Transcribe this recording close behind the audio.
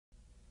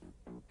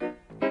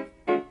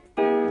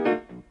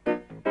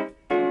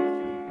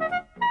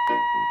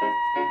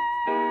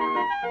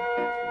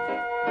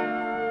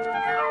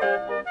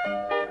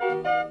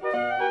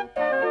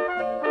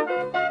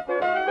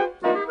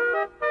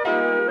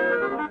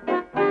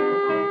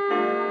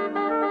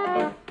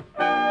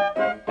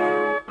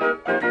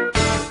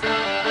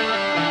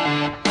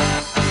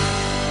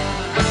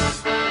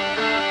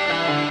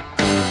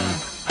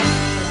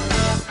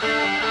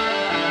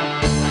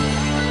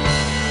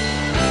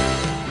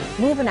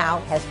Movin'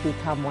 Out has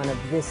become one of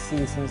this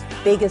season's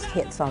biggest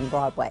hits on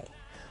Broadway.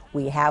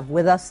 We have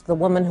with us the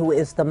woman who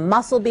is the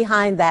muscle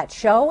behind that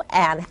show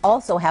and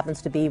also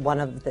happens to be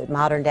one of the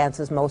modern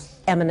dance's most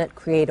eminent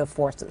creative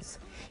forces.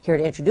 Here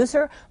to introduce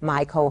her,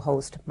 my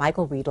co-host,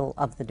 Michael Riedel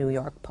of the New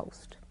York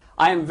Post.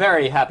 I am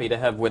very happy to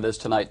have with us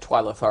tonight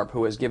Twyla Tharp,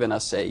 who has given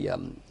us a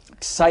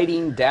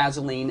exciting,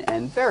 dazzling,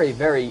 and very,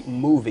 very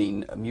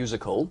moving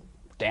musical,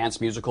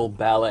 dance musical,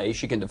 ballet,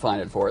 she can define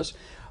it for us,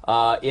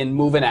 in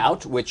Movin'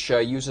 Out, which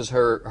uses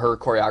her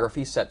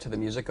choreography set to the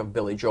music of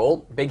Billy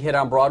Joel. Big hit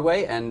on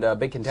Broadway and a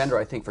big contender,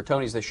 I think, for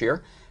Tonys this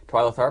year.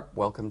 Twyla Tharp,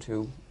 welcome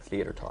to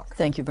Theater Talk.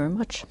 Thank you very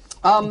much.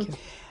 Thank you. I'm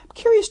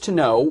curious to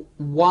know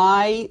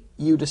why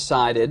you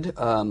decided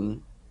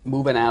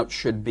Movin' Out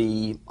should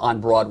be on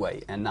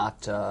Broadway and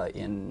not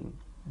in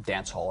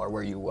dance hall or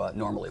where you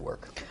normally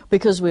work.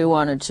 Because we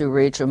wanted to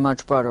reach a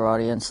much broader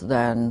audience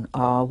than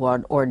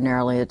what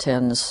ordinarily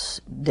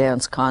attends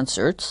dance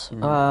concerts,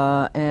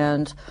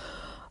 and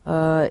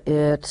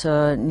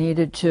it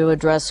needed to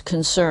address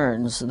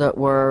concerns that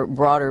were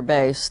broader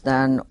based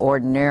than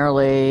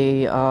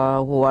ordinarily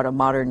what a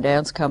modern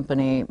dance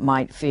company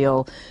might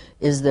feel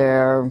is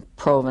their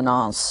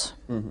provenance,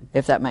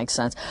 if that makes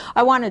sense.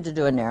 I wanted to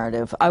do a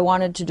narrative. I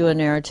wanted to do a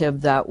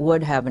narrative that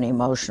would have an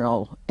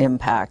emotional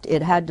impact.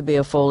 It had to be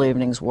a full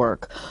evening's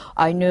work.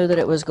 I knew that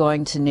it was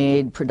going to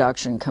need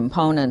production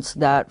components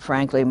that,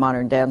 frankly,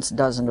 modern dance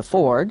doesn't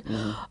afford,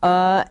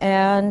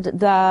 and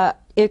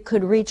that it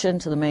could reach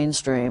into the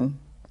mainstream,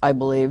 I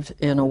believed,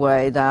 in a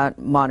way that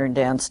modern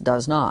dance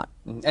does not.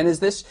 And is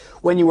this,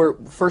 when you were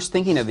first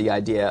thinking of the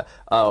idea,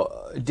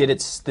 did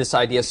this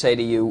idea say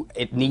to you,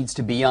 it needs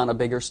to be on a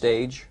bigger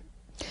stage?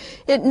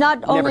 It not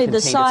only the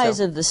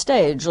size of the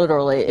stage,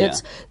 literally,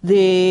 it's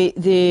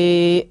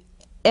the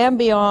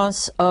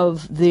ambiance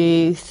of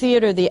the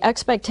theater, the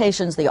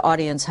expectations the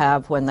audience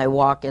have when they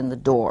walk in the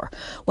door.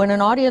 When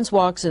an audience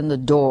walks in the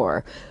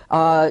door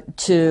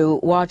to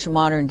watch a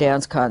modern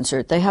dance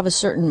concert, they have a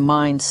certain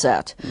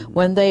mindset.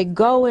 When they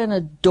go in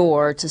a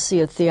door to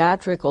see a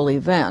theatrical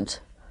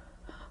event,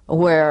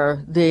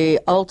 where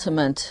the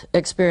ultimate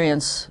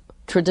experience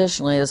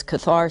traditionally is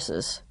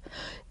catharsis,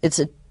 it's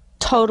a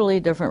totally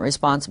different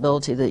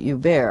responsibility that you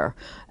bear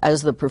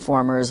as the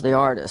performer, as the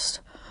artist.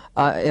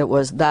 It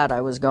was that I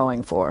was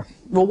going for.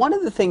 Well, one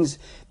of the things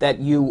that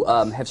you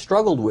have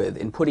struggled with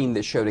in putting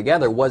this show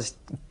together was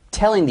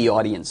telling the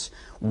audience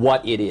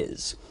what it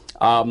is.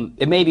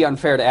 It may be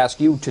unfair to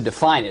ask you to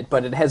define it,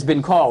 but it has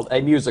been called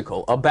a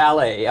musical, a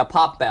ballet, a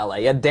pop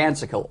ballet, a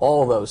dancical,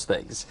 all those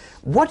things.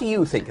 What do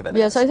you think of it?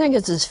 Yes, I think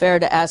it's as fair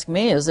to ask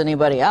me as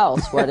anybody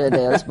else what it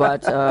is,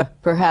 but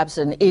perhaps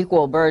an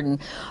equal burden.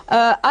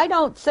 I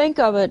don't think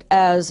of it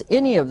as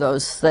any of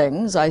those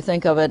things. I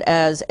think of it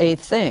as a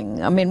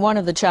thing. I mean, one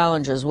of the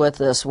challenges with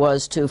this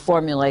was to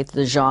formulate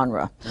the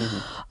genre.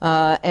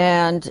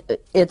 And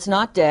it's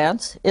not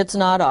dance, it's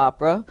not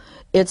opera,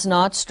 it's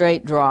not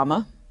straight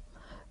drama.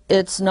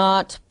 It's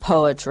not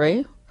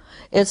poetry,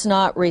 it's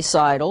not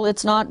recital,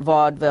 it's not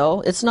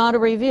vaudeville, it's not a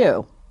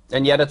review.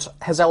 And yet it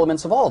has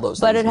elements of all those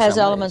things. But it has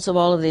elements of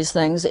all of these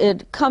things.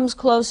 It comes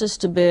closest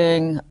to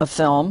being a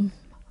film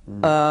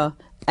and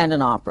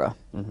an opera.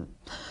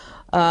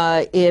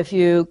 If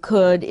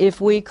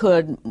we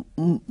could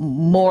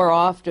more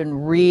often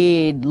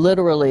read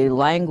literally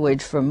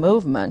language from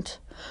movement,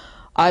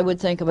 I would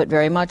think of it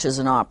very much as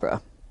an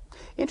opera.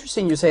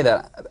 Interesting you say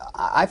that.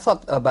 I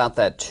thought about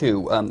that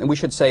too. And we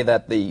should say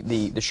that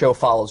the show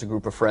follows a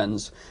group of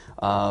friends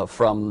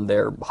from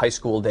their high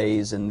school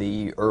days in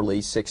the early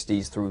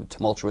 60s through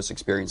tumultuous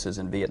experiences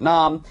in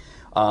Vietnam,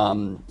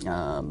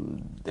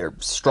 their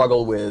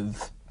struggle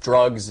with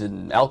drugs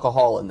and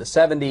alcohol in the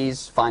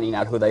 70s, finding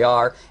out who they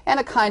are, and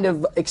a kind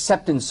of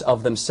acceptance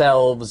of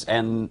themselves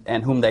and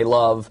whom they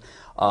love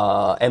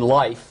and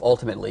life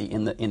ultimately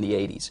in the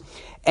 80s.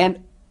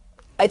 And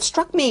it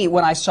struck me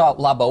when I saw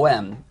La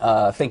Bohème,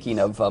 thinking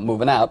of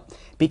Movin' Out,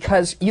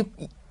 because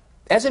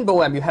as in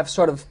Bohème, you have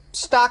sort of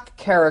stock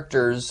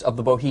characters of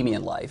the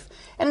bohemian life,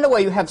 and in a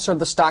way you have sort of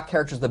the stock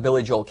characters of the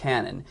Billy Joel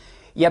canon.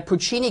 Yet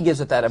Puccini gives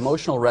it that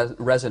emotional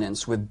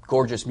resonance with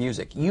gorgeous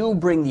music. You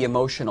bring the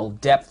emotional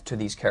depth to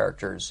these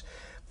characters,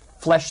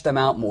 flesh them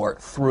out more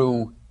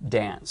through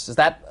dance. Is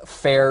that a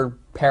fair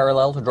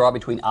parallel to draw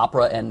between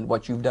opera and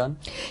what you've done?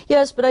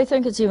 Yes, but I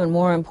think it's even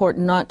more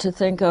important not to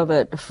think of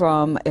it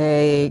from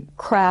a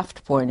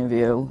craft point of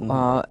view,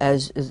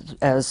 as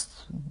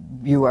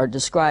you are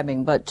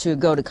describing, but to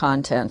go to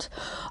content.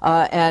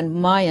 And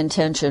my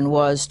intention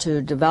was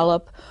to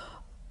develop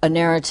a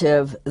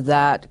narrative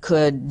that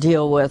could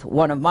deal with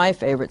one of my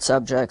favorite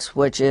subjects,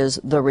 which is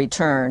the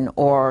return,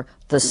 or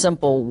the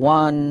simple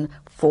 1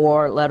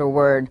 4-letter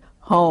word,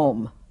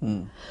 home.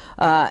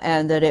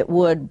 And that it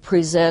would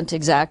present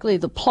exactly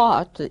the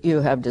plot that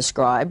you have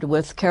described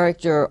with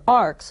character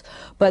arcs,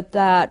 but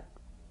that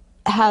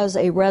has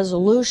a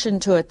resolution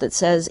to it that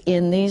says,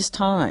 in these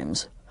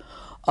times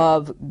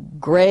of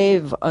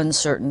grave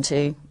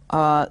uncertainty,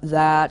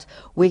 that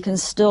we can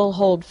still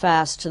hold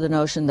fast to the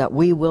notion that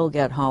we will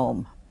get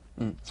home.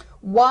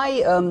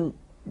 Why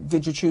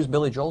did you choose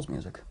Billy Joel's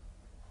music?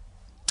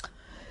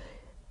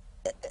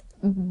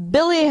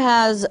 Billy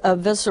has a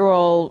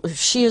visceral,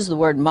 she used the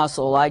word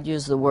muscle, I'd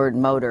use the word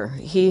motor.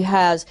 He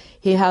has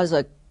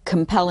a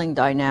compelling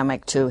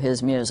dynamic to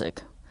his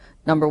music.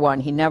 Number one,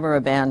 he never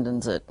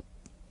abandons it.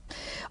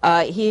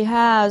 He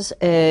has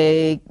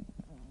a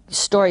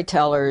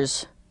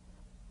storyteller's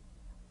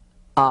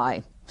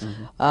eye.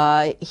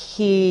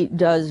 He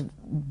does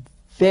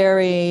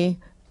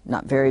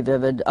not very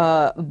vivid,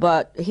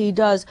 but he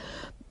does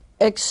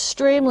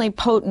extremely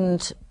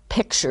potent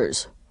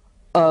pictures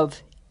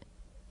of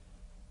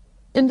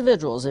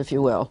individuals, if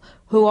you will,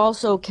 who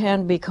also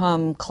can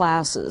become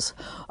classes.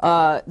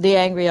 The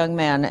Angry Young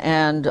Man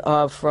and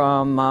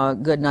from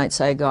Goodnight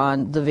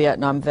Saigon, the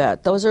Vietnam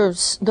vet. Those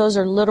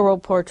are literal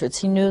portraits.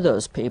 He knew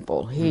those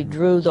people. He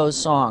drew those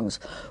songs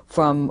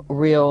from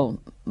real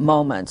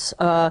moments.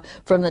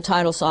 From the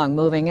title song,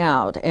 Moving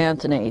Out,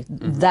 Anthony,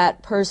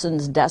 that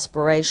person's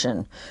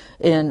desperation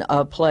in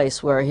a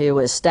place where he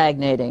was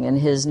stagnating and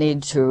his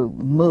need to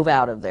move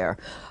out of there.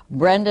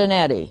 Brendan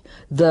Eddy,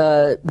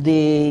 the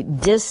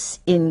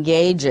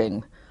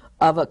disengaging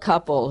of a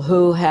couple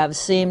who have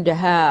seemed to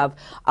have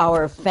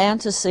our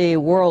fantasy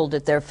world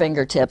at their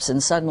fingertips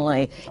and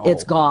suddenly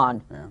it's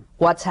gone. Yeah.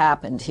 What's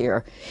happened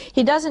here?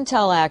 He doesn't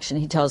tell action,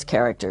 he tells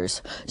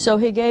characters. So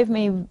he gave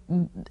me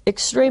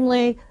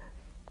extremely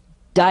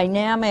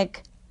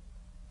dynamic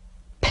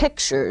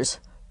pictures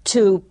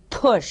to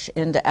push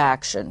into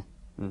action.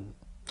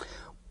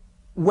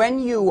 When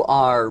you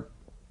are,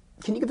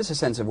 can you give us a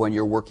sense of when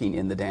you're working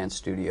in the dance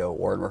studio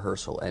or in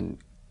rehearsal and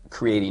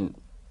creating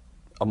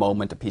a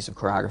moment, a piece of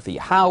choreography,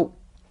 how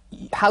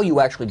you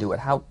actually do it,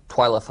 how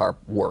Twyla Tharp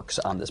works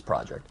on this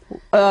project?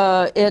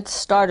 It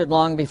started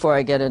long before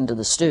I get into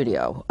the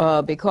studio,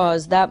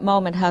 because that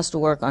moment has to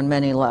work on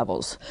many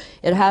levels.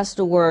 It has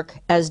to work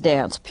as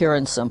dance, pure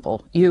and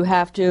simple. You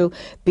have to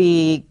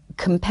be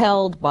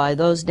compelled by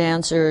those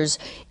dancers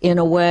in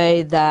a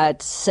way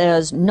that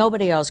says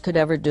nobody else could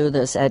ever do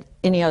this at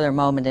any other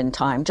moment in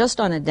time.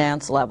 Just on a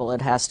dance level,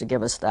 it has to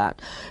give us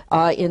that.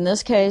 In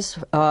this case,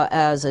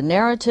 as a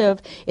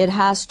narrative, it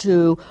has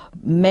to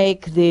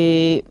make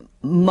the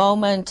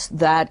moment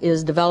that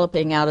is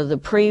developing out of the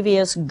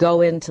previous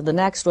go into the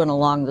next one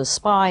along the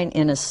spine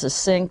in a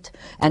succinct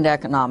and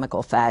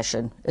economical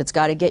fashion. It's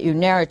got to get you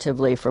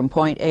narratively from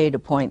point A to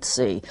point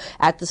C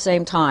at the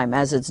same time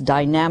as it's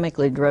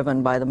dynamically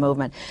driven by the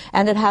movement,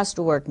 and it has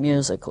to work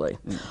musically.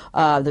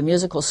 The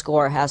musical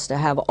score has to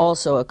have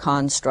also a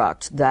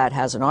construct that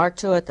has an arc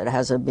to it, that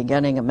has a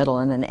beginning, a middle,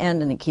 and an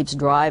end, and it keeps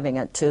driving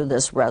it to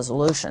this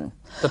resolution.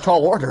 The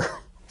tall order.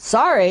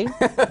 Sorry,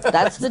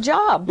 that's the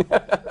job.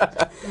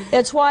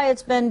 It's why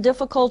it's been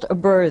difficult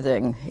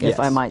birthing, if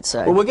I might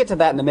say. Well, we'll get to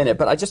that in a minute,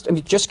 but I'm just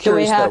curious. Do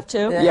we have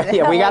though, to?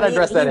 Yeah, we got to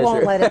address that issue.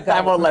 Won't let it go.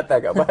 I won't let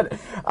that go. But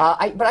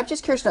I'm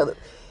just curious to know,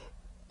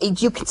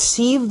 do you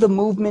conceive the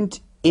movement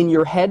in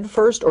your head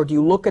first, or do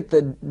you look at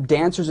the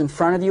dancers in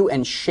front of you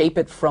and shape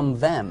it from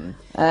them?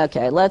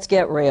 Okay, let's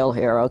get real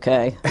here,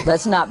 okay?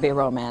 Let's not be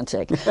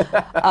romantic.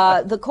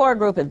 The core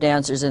group of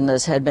dancers in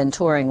this had been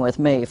touring with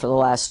me for the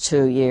last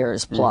 2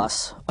 years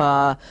plus.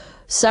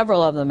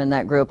 Several of them in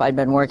that group I'd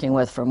been working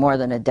with for more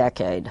than a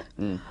decade.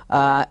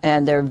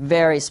 And they're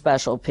very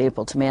special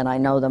people to me, and I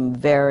know them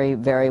very,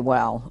 very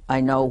well.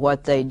 I know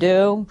what they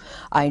do.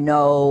 I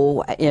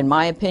know, in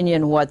my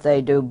opinion, what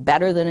they do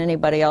better than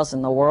anybody else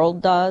in the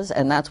world does,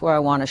 and that's where I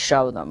want to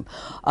show them.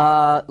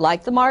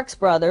 Like the Marx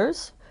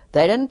Brothers,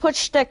 they didn't put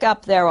shtick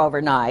up there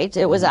overnight.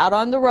 It was out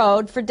on the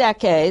road for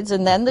decades,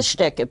 and then the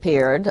shtick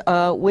appeared.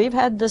 We've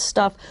had this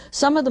stuff,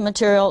 some of the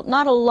material,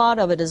 not a lot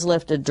of it is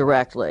lifted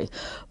directly,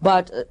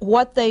 but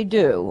what they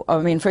do, I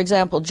mean, for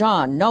example,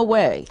 John, no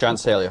way John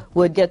Celia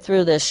would get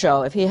through this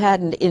show if he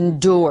hadn't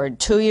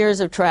endured 2 years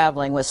of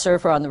traveling with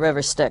Surfer on the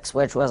River Styx,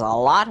 which was a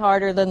lot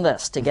harder than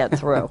this to get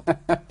through.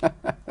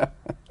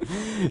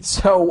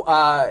 So,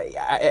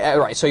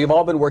 right, so you've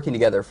all been working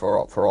together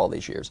for all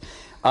these years.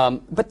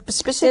 But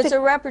specific... It's a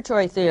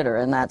repertory theater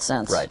in that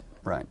sense. Right,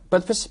 right.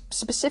 But for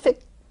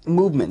specific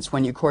movements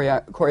when you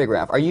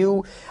choreograph, are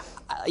you,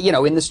 you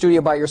know, in the studio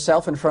by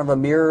yourself in front of a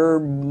mirror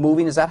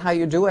moving? Is that how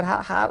you do it?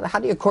 How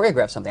do you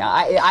choreograph something?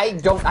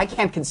 I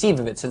can't conceive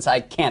of it since I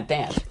can't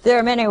dance. There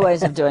are many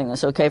ways of doing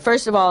this, okay?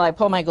 First of all, I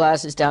pull my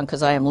glasses down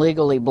because I am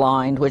legally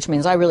blind, which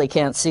means I really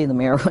can't see the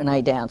mirror when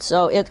I dance.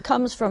 So it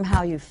comes from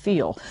how you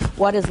feel.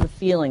 What is the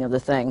feeling of the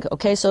thing?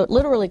 Okay, so it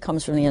literally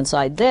comes from the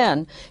inside.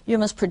 Then you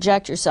must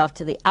project yourself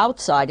to the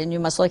outside, and you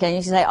must look at it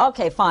and you say,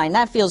 okay, fine,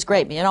 that feels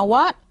great, but you know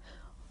what?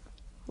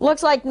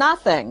 Looks like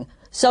nothing.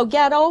 So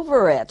get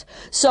over it.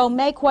 So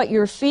make what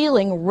you're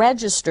feeling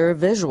register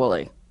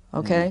visually,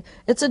 okay?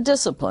 It's a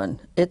discipline.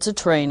 It's a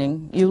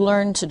training. You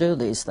learn to do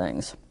these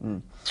things.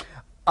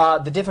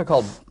 The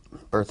difficult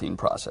birthing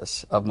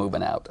process of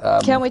Movin' Out.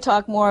 Can we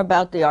talk more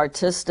about the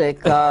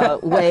artistic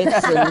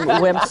waifs and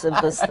wimps of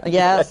this?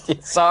 Yes?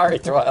 Sorry,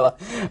 Twyla.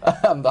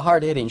 The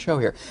hard-hitting show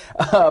here.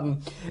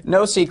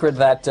 No secret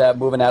that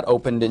Movin' Out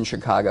opened in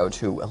Chicago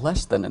to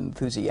less than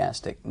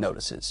enthusiastic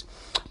notices.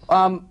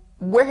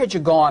 Where had you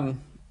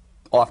gone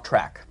off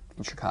track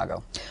in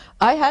Chicago?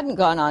 I hadn't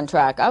gone on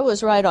track. I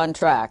was right on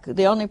track.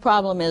 The only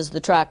problem is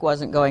the track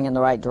wasn't going in the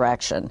right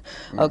direction.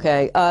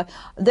 Okay,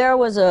 there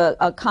was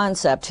a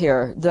concept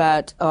here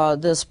that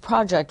this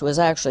project was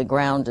actually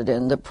grounded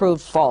in that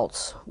proved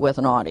false with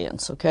an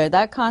audience. Okay,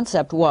 that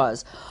concept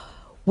was,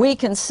 we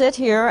can sit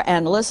here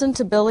and listen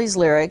to Billy's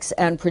lyrics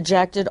and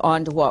project it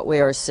onto what we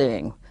are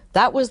seeing.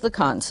 That was the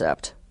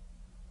concept.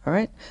 All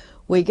right?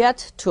 We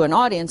get to an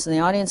audience, and the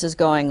audience is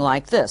going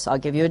like this. I'll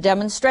give you a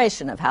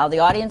demonstration of how the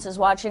audience is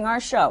watching our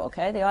show,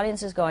 okay? The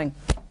audience is going...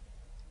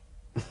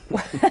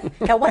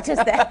 Now, what is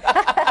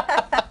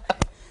that?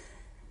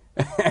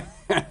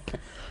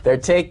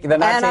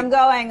 I'm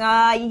going,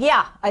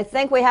 yeah, I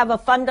think we have a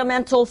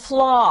fundamental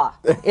flaw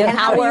in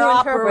how we're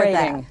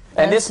operating.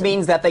 And this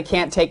means that they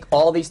can't take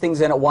all these things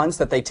in at once,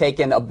 that they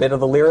take in a bit of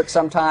the lyrics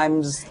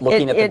sometimes,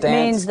 looking at the dance? It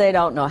means they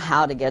don't know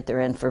how to get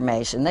their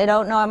information. They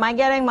don't know, am I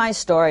getting my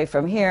story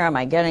from here? Am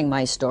I getting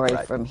my story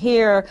from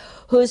here?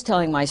 Who's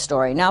telling my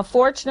story? Now,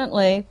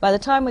 fortunately, by the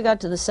time we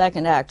got to the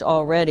second act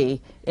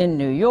already in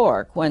New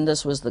York, when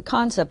this was the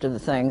concept of the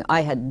thing,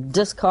 I had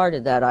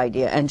discarded that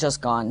idea and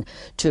just gone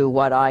to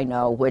what I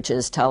know, which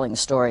is telling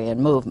story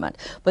and movement.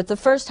 But the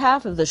first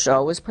half of the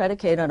show was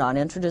predicated on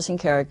introducing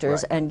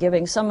characters and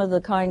giving some of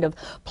the kind of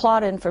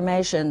plot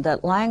information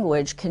that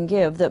language can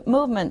give that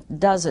movement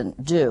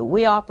doesn't do.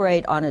 We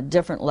operate on a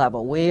different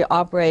level. We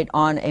operate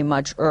on a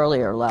much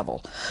earlier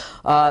level,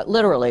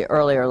 literally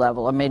earlier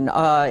level. I mean,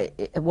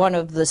 one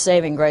of the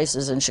saving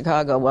graces in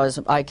Chicago was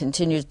I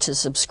continued to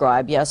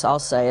subscribe, yes, I'll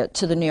say it,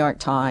 to the New York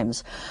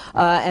Times.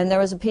 And there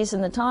was a piece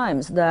in the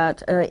Times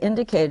that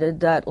indicated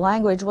that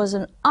language was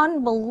an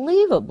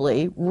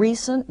unbelievably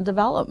recent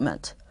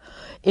development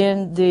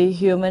in the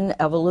human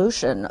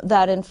evolution,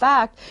 that in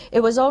fact it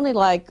was only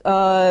like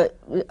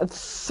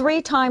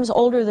 3 times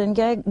older than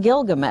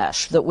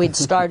Gilgamesh that we'd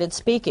started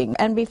speaking.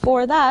 And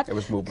before that,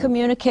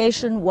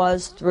 communication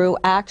was through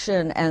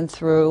action and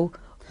through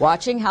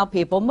watching how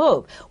people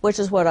move, which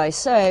is what I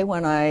say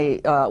when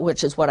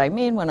which is what I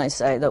mean when I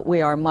say that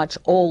we are much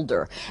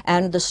older.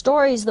 And the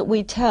stories that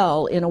we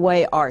tell, in a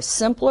way, are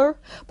simpler,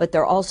 but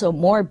they're also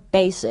more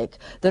basic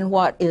than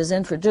what is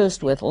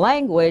introduced with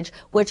language,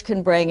 which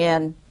can bring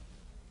in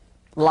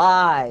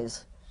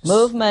lies.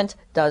 Movement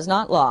does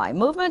not lie.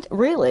 Movement,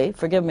 really,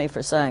 forgive me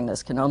for saying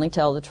this, can only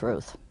tell the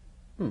truth.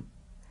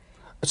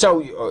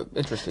 So,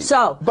 interesting.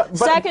 So,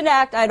 second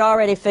act, I'd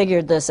already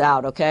figured this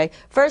out, okay?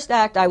 First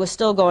act, I was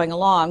still going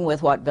along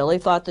with what Billy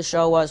thought the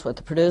show was, what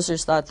the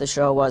producers thought the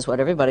show was, what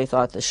everybody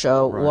thought the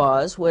show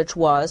was, which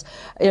was,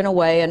 in a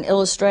way, an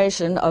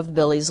illustration of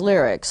Billy's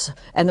lyrics,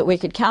 and that we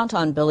could count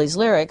on Billy's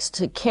lyrics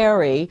to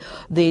carry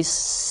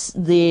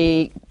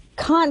the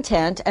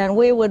content, and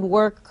we would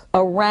work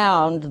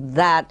around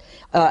that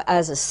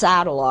as a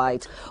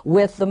satellite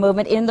with the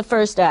movement in the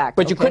first act.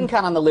 But you couldn't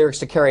count on the lyrics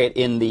to carry it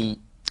in the...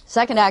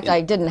 Second act,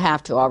 I didn't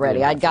have to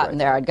already. I'd gotten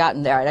there.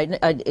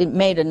 It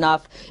made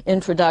enough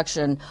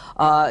introduction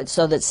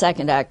so that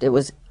second act, it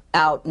was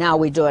out. Now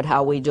we do it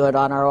how we do it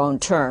on our own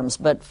terms.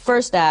 But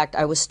first act,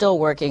 I was still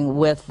working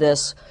with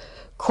this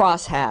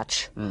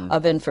crosshatch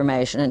of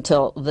information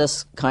until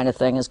this kind of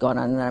thing is going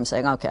on. And then I'm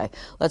saying, okay,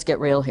 let's get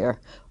real here.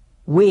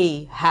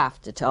 We have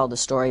to tell the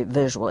story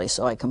visually.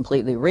 So I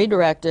completely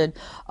redirected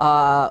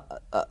where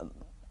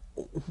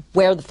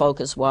the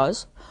focus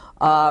was.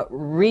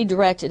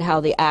 Redirected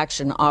how the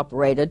action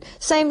operated.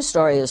 Same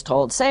story is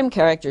told, same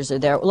characters are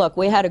there. Look,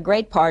 we had a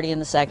great party in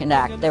the second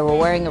act. They were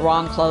wearing the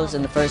wrong clothes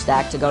in the first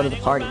act to go to the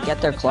party.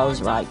 Get their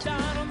clothes right.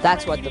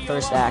 That's what the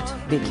first act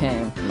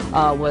became,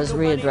 was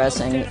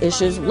readdressing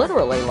issues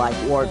literally like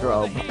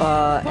wardrobe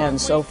and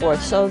so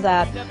forth. So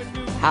that,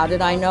 how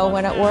did I know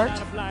when it worked?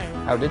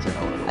 How did you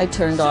know? I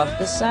turned off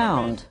the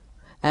sound.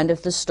 And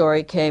if the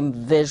story came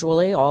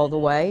visually all the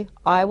way,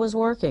 I was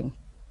working.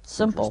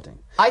 Simple.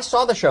 I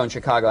saw the show in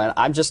Chicago, and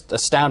I'm just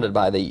astounded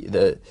by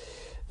the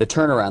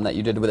turnaround that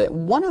you did with it.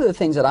 One of the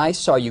things that I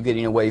saw you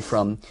getting away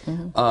from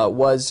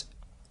was,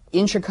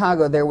 in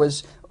Chicago, there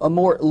was a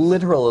more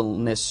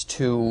literalness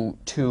to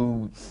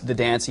the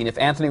dancing. If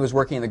Anthony was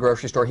working in the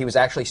grocery store, he was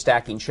actually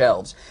stacking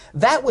shelves.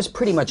 That was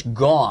pretty much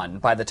gone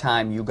by the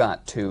time you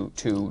got to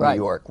New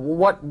York.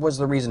 What was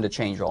the reason to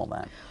change all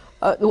that?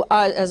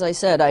 As I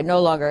said, I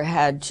no longer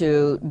had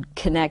to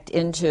connect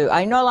into,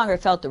 I no longer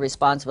felt the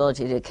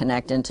responsibility to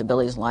connect into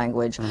Billy's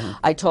language.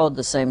 I told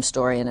the same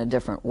story in a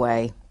different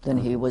way than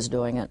he was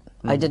doing it.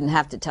 I didn't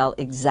have to tell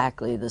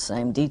exactly the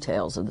same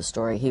details of the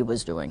story he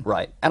was doing.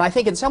 Right. And I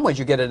think in some ways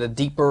you get a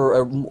deeper,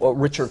 a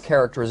richer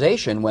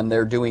characterization when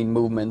they're doing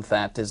movement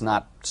that is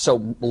not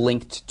so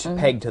linked to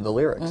pegged to the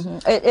lyrics.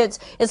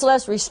 It's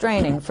less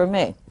restraining for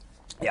me.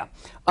 Yeah.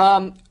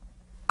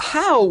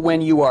 How,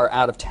 when you are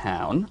out of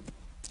town,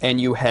 and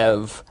you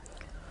have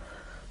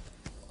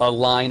a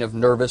line of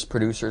nervous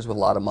producers with a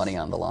lot of money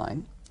on the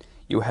line,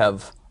 you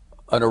have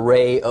an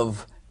array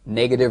of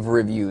negative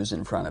reviews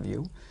in front of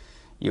you,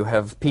 you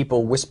have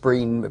people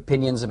whispering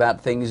opinions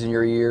about things in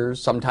your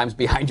ears, sometimes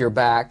behind your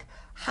back.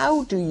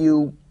 How do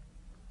you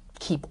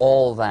keep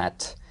all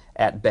that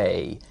at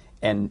bay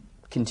and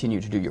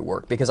continue to do your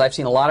work? Because I've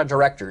seen a lot of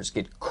directors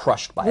get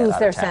crushed by it out of town. Lose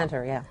their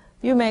center, yeah.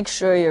 you make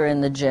sure you're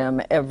in the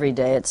gym every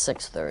day at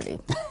 6:30.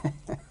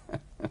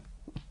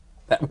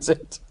 That was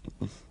it.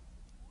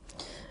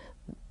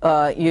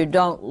 You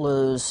don't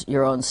lose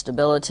your own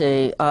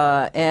stability,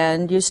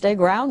 and you stay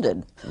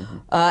grounded,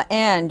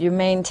 and you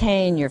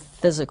maintain your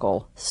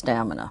physical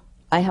stamina.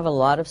 I have a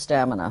lot of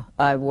stamina.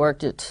 I've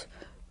worked at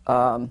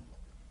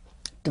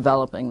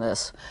developing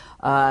this,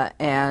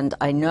 and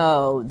I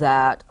know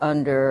that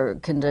under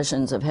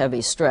conditions of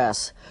heavy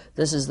stress,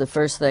 this is the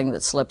first thing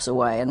that slips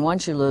away, and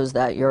once you lose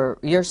that,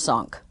 you're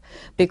sunk.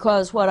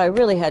 Because what I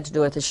really had to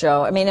do with the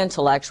show, I mean,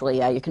 intellectually,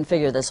 yeah, you can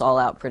figure this all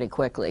out pretty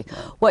quickly. Right.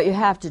 What you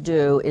have to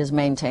do is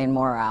maintain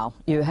morale.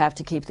 You have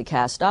to keep the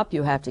cast up.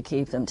 You have to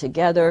keep them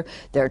together.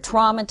 They're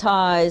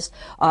traumatized,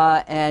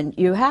 and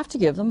you have to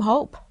give them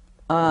hope.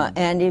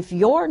 And if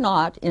you're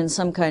not in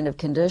some kind of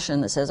condition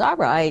that says, all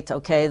right,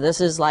 okay,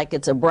 this is like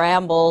it's a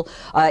bramble,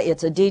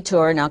 it's a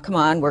detour, now come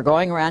on, we're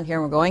going around here,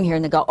 and we're going here,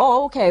 and they go,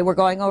 oh, okay, we're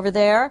going over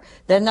there,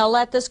 then they'll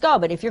let this go.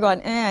 But if you're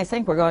going, I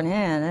think we're going,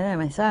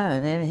 my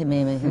son, and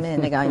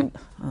they're going,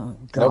 oh,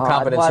 God, no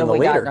confidence what in have the we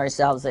leader. gotten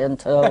ourselves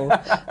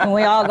into? And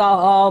we all go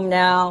home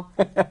now.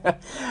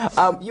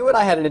 You and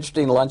I had an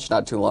interesting lunch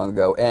not too long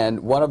ago, and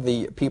one of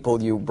the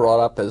people you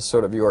brought up as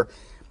sort of your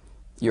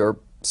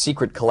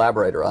secret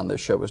collaborator on this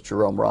show was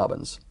Jerome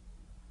Robbins.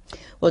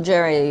 Well,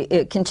 Jerry,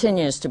 it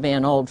continues to be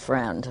an old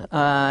friend,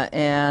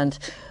 and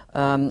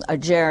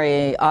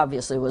Jerry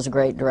obviously was a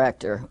great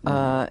director,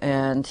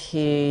 and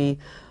he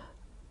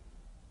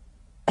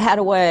had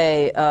a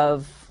way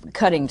of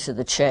cutting to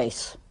the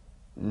chase.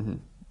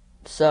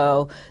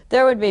 So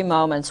there would be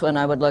moments when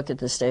I would look at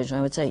the stage and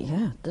I would say,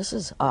 yeah, this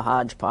is a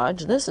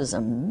hodgepodge, this is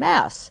a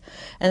mess.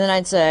 And then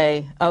I'd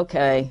say,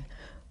 okay,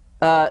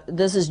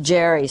 this is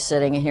Jerry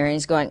sitting here, and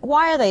he's going,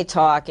 why are they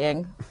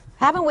talking?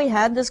 Haven't we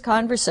had this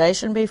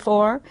conversation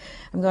before?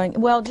 I'm going,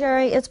 well,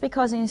 Jerry, it's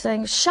because he's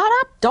saying, shut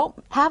up, don't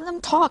have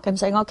them talk. I'm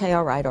saying, okay,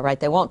 all right,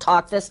 they won't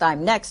talk this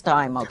time, next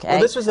time, okay?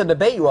 Well, this was a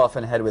debate you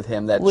often had with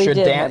him, that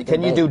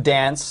can you do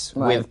dance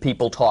with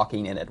people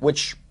talking in it,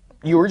 which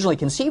you originally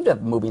conceived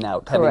of Moving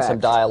Out, having some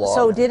dialogue.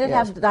 So did it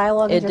have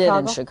dialogue in Chicago? It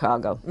did in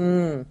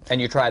Chicago. And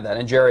you tried that,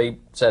 and Jerry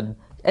said...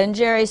 And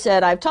Jerry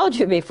said, I've told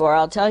you before,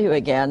 I'll tell you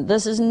again,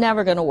 this is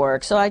never going to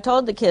work. So I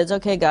told the kids,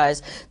 okay,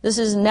 guys, this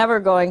is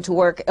never going to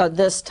work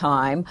this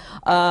time.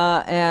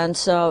 And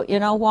so, you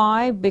know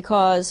why?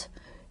 Because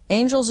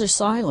angels are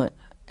silent.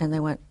 And they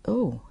went,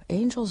 oh,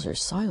 angels are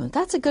silent.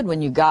 That's a good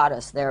one, you got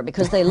us there,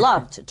 because they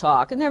love to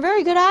talk, and they're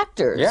very good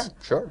actors. Yeah,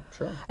 sure.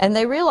 And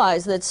they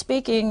realize that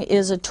speaking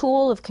is a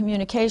tool of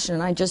communication,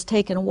 and I'd just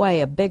taken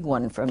away a big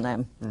one from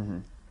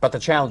them. But the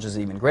challenge is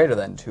even greater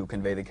than to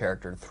convey the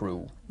character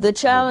through. The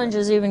challenge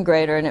is even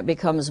greater, and it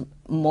becomes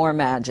more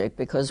magic,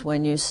 because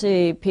when you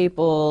see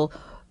people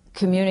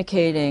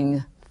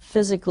communicating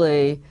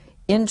physically,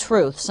 in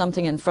truth,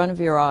 something in front of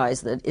your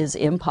eyes that is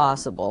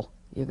impossible,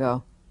 you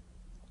go,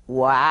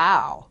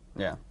 wow.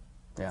 Yeah.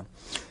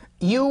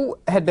 You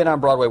had been on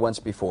Broadway once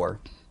before.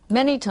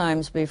 Many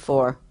times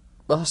before.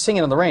 Well,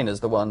 Singing in the Rain is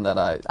the one that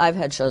I've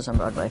had shows on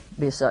Broadway.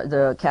 Besides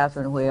the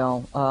Catherine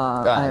Wheel,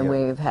 and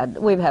we've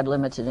had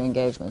limited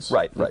engagements.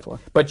 Right.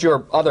 But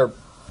your other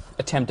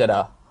attempt at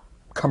a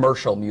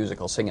commercial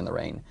musical, Sing in the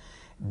Rain,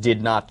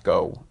 did not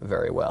go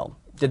very well.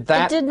 It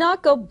did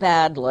not go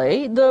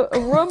badly. The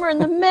rumor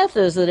and the myth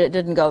is that it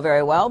didn't go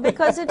very well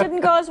because it didn't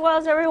go as well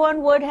as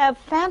everyone would have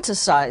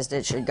fantasized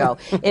it should go.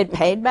 It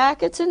paid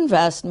back its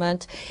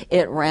investment.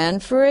 It ran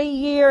for a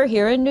year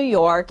here in New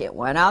York. It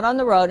went out on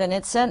the road, and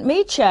it sent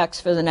me checks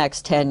for the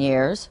next 10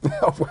 years.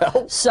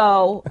 Well,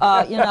 so,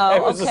 you know,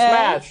 it was a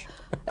smash.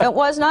 It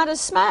was not a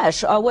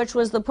smash, which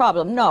was the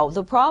problem. No,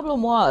 the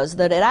problem was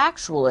that it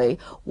actually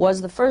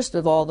was the first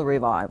of all the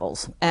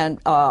revivals. And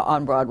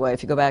on Broadway,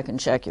 if you go back and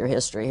check your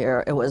history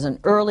here, it was an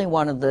early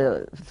one of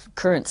the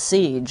current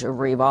siege of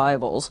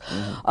revivals.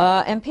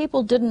 And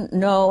people didn't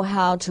know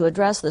how to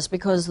address this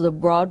because the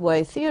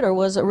Broadway theater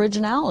was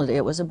originality.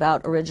 It was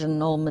about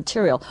original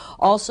material.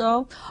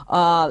 Also,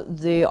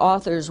 the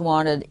authors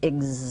wanted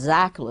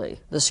exactly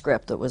the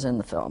script that was in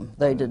the film.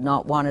 They did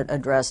not want it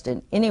addressed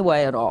in any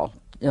way at all.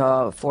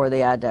 For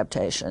the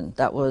adaptation.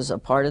 That was a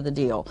part of the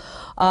deal.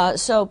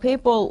 So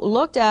people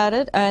looked at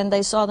it and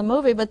they saw the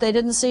movie, but they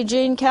didn't see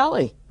Gene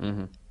Kelly.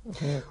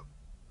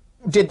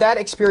 Did that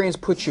experience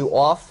put you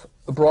off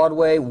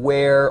Broadway,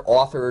 where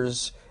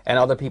authors and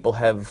other people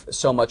have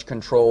so much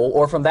control?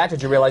 Or from that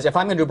did you realize, if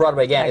I'm going to do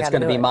Broadway again, it's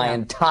going to be my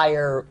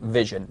entire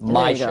vision,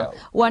 my show?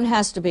 One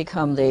has to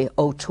become the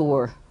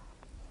auteur.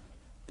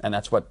 And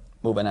that's what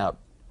Movin Out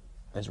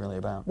is really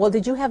about. Well,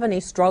 did you have any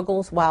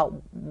struggles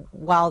while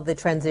the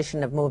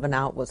transition of Movin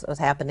Out was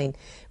happening,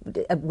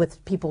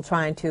 with people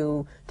trying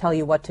to tell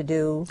you what to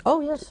do? Oh,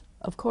 yes,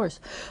 of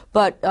course.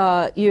 But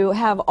you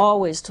have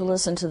always to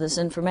listen to this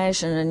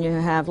information, and you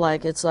have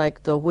it's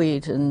like the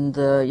wheat, and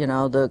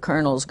the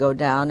kernels go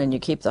down, and you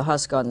keep the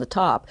husk on the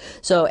top.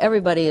 So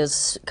everybody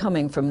is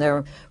coming from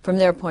their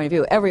point of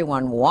view.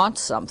 Everyone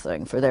wants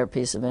something for their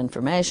piece of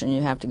information.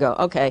 You have to go,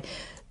 okay,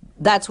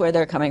 that's where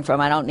they're coming from.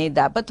 I don't need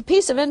that. But the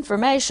piece of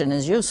information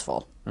is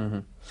useful.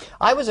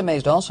 I was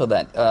amazed also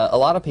that a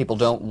lot of people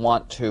don't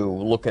want to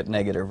look at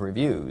negative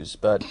reviews,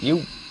 but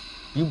you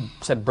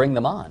said bring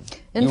them on.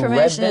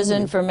 Information is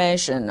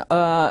information,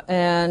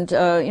 and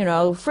you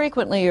know,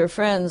 frequently your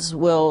friends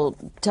will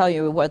tell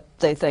you what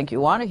they think you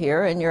want to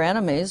hear, and your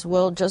enemies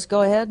will just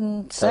go ahead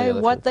and say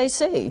what they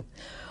see.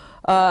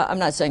 I'm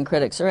not saying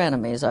critics are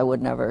enemies. I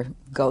would never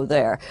go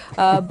there.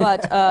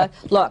 But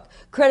look,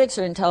 critics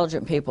are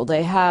intelligent people.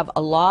 They have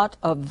a lot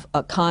of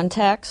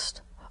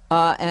context,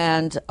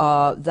 and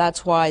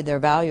that's why they're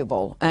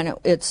valuable. And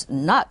it's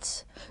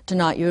nuts to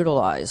not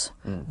utilize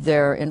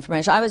their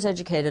information. I was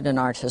educated in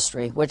art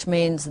history, which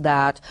means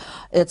that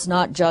it's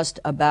not just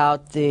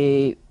about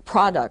the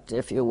product,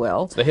 if you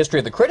will. It's the history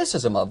of the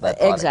criticism of that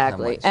product.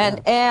 Exactly.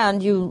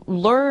 And you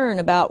learn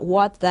about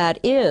what that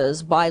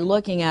is by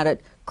looking at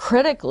it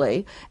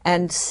critically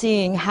and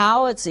seeing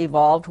how it's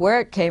evolved, where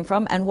it came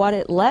from, and what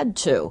it led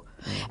to.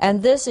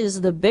 And this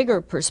is the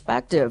bigger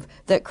perspective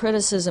that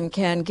criticism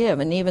can give.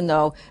 And even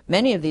though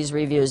many of these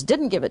reviews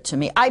didn't give it to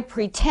me, I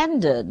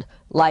pretended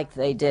like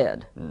they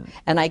did.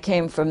 And I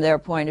came from their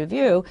point of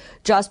view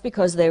just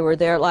because they were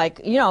there. Like,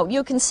 you know,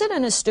 you can sit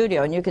in a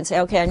studio and you can say,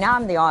 okay, now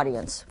I'm the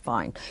audience.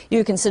 Fine.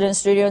 You can sit in a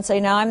studio and say,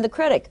 now I'm the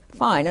critic.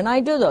 Fine. And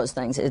I do those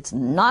things. It's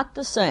not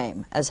the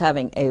same as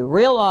having a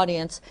real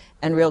audience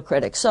and real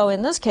critics. So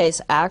in this case,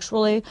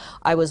 actually,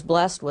 I was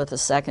blessed with a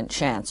second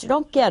chance. You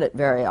don't get it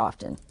very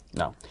often.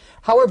 No.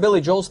 How are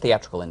Billy Joel's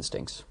theatrical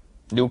instincts?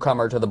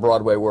 Newcomer to the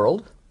Broadway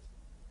world?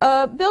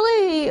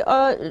 Billy,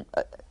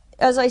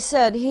 as I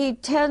said, he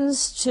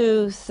tends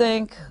to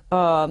think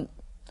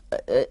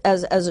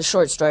as a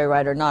short story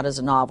writer, not as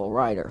a novel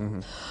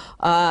writer.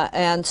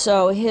 And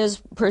so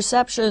his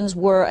perceptions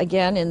were,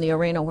 again, in the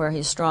arena where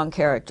he's strong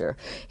character.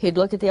 He'd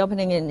look at the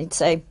opening and he'd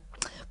say,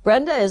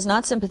 Brenda is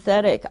not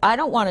sympathetic. I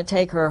don't want to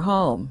take her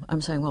home.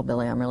 I'm saying, well,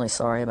 Billy, I'm really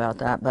sorry about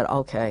that, but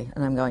okay.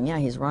 And I'm going, yeah,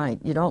 he's right.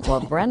 You don't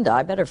love Brenda.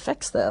 I better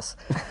fix this.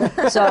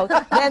 So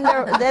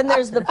then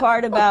there's the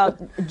part about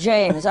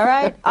James, all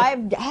right?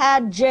 I've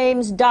had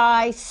James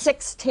die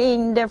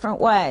 16 different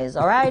ways,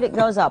 all right? It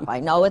goes up. I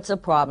know it's a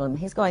problem.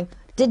 He's going,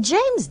 did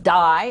James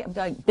die? I'm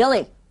going,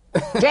 Billy,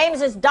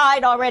 James has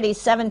died already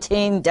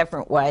 17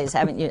 different ways,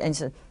 haven't you? And he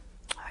said,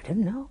 I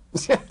didn't know.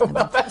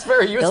 Well, that's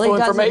very useful Billy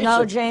doesn't information.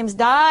 know James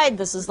died.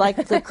 This is like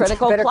the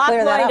critical plot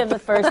point of the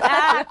first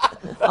act.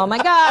 Oh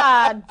my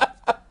God.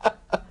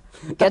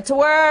 Get to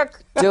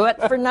work. Do it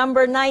for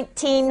number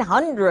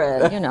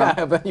 1900. You know.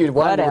 But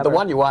the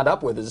one you wound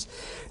up with is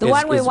the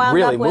one we wound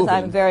really up with. moving.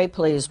 I'm very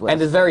pleased with. And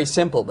it's very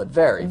simple, but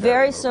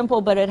very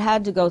simple. But it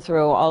had to go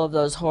through all of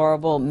those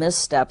horrible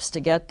missteps to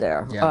get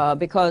there. Yeah.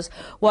 Because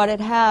what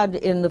it had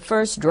in the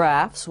first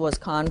drafts was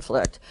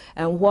conflict,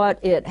 and what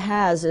it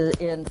has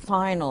in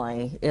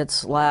finally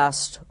its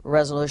last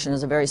resolution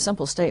is a very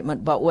simple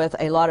statement, but with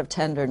a lot of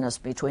tenderness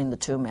between the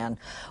two men,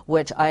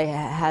 which I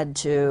had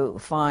to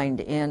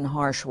find in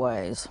harsh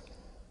ways.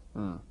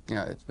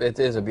 Yeah, it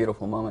is a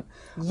beautiful moment.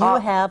 You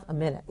have a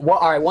minute. Well,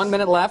 all right, 1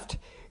 minute left.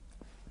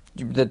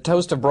 The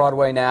toast of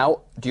Broadway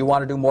now. Do you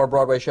want to do more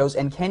Broadway shows?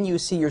 And can you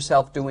see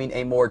yourself doing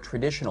a more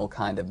traditional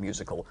kind of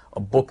musical, a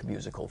book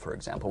musical, for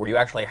example, where you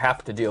actually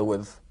have to deal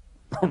with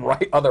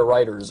other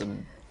writers?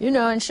 And you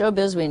know, in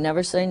showbiz, we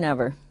never say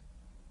never.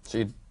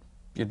 So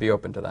you'd be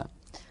open to that?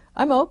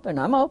 I'm open,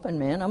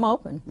 man. I'm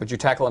open. Would you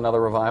tackle another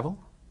revival?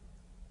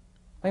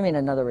 I mean,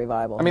 another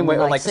revival. I mean,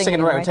 like singing,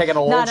 taking an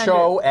old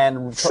show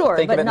and sure,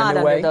 think of it in a new way? Sure,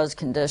 but not under those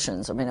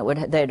conditions. I mean,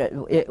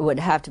 it would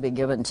have to be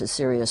given to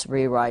serious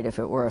rewrite if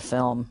it were a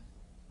film.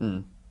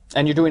 And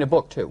you're doing a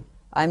book, too?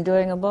 I'm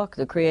doing a book,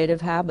 The Creative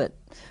Habit,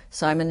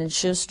 Simon &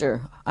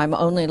 Schuster. I'm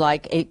only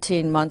like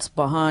 18 months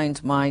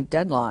behind my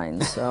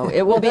deadline, so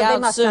it will be out soon. They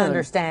must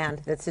understand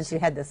that since you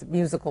had this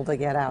musical to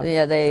get out.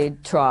 Yeah, they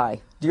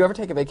try. Do you ever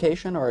take a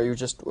vacation, or are you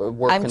just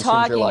work I'm consumes your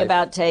talking life?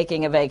 about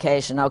taking a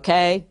vacation,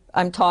 okay?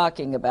 I'm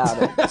talking about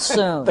it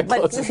soon.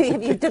 But if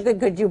you took it,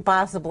 could you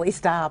possibly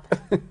stop?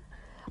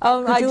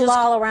 Oh, Could you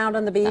loll around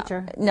on the beach?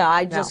 No,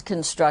 I just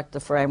construct the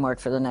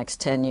framework for the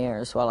next 10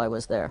 years while I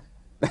was there,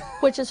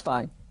 which is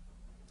fine.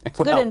 It's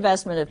good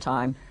investment of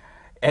time.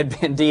 And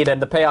indeed,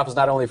 and the payoff is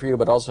not only for you,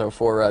 but also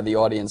for the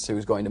audience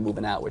who's going to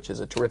Movin' Out, which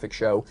is a terrific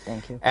show.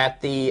 Thank you. At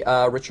the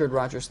Richard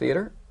Rogers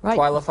Theater. Right.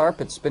 Twyla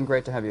Tharp, it's been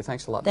great to have you.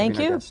 Thanks a lot for being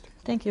our guest.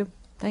 Thank you.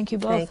 Thank you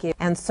both. Thank you.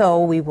 And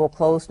so we will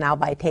close now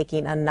by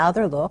taking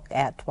another look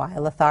at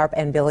Twyla Tharp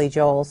and Billy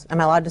Joel's.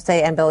 Am I allowed to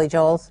say and Billy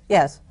Joel's?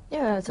 Yes.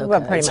 Yeah, it's okay.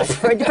 Well, pretty much.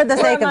 For the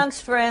sake We're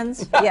amongst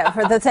friends. Yeah,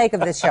 for the sake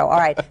of this show. All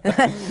right.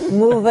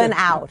 Moving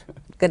Out.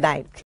 Good night.